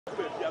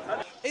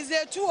Is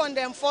there too on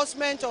the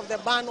enforcement of the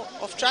ban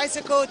of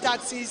tricycle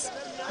taxis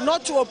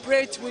not to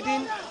operate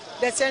within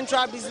the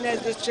central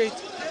business district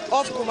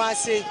of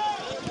Kumasi?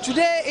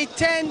 Today it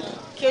turned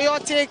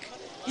chaotic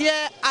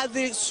here at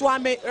the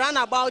Swami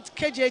roundabout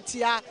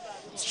KJTR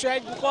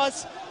stretch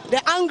because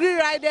the angry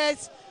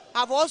riders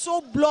have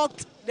also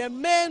blocked the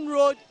main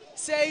road,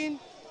 saying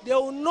they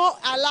will not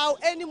allow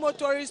any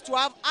motorists to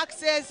have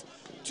access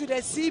to the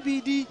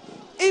CBD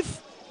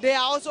if they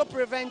are also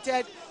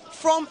prevented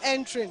from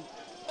entering.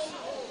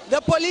 The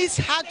police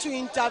had to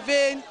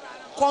intervene,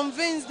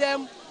 convince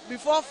them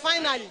before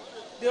finally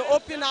they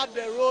open up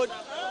the road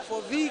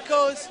for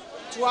vehicles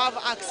to have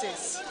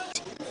access.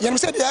 You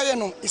say the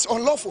area is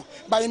unlawful,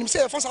 but you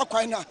say first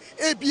aquina,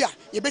 Abia,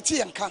 you bet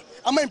yanka,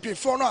 a man pay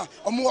for no,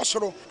 or more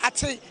sorrow. I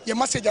say you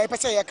must say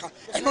Yapasayaka.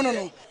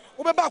 No.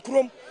 Over back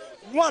room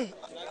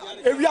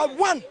area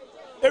one,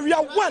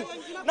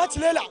 not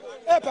Lela,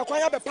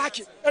 Epaquaya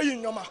Paki, a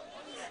Yuma.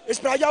 It's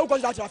Praia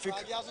because that traffic.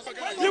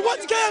 You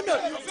want to get me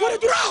to the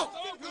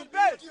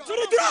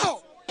draw.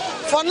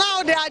 For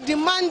now, they are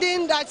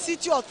demanding that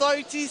city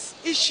authorities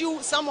issue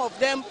some of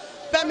them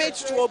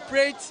permits to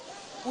operate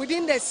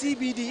within the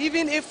CBD,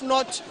 even if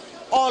not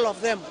all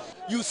of them.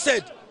 You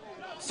said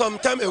some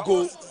time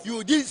ago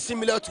you did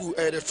similar to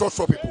the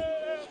short people,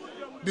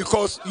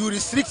 because you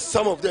restrict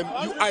some of them.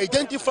 You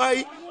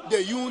identify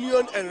the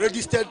union and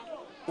registered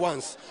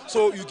ones,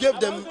 so you gave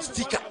them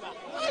sticker.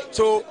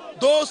 So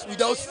those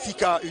without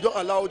sticker, you don't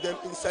allow them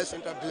inside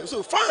central business.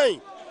 So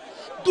fine,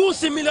 do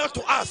similar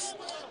to us.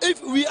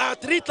 If we are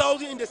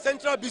 3,000 in the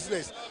central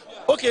business,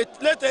 okay,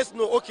 let us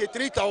know. Okay,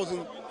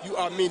 3,000, you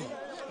are many.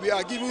 We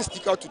are giving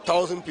sticker to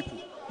 1,000 people.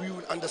 We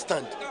will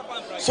understand,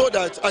 so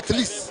that at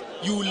least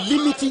you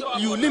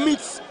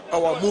limit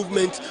our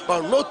movement,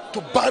 but not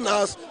to ban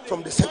us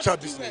from the central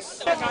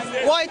business.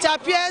 Well, it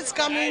appears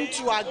coming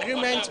to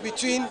agreement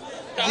between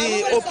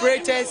the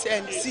operators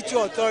and city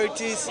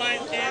authorities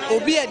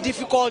will be a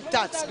difficult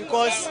task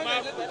because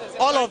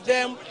all of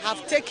them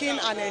have taken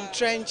an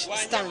entrenched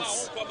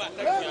stance.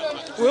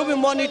 We will be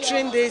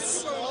monitoring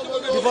this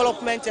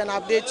development and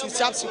update you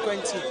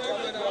subsequently.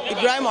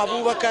 Ibrahim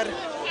Abubakar,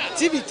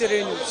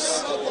 TV3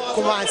 News,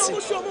 Kumasi.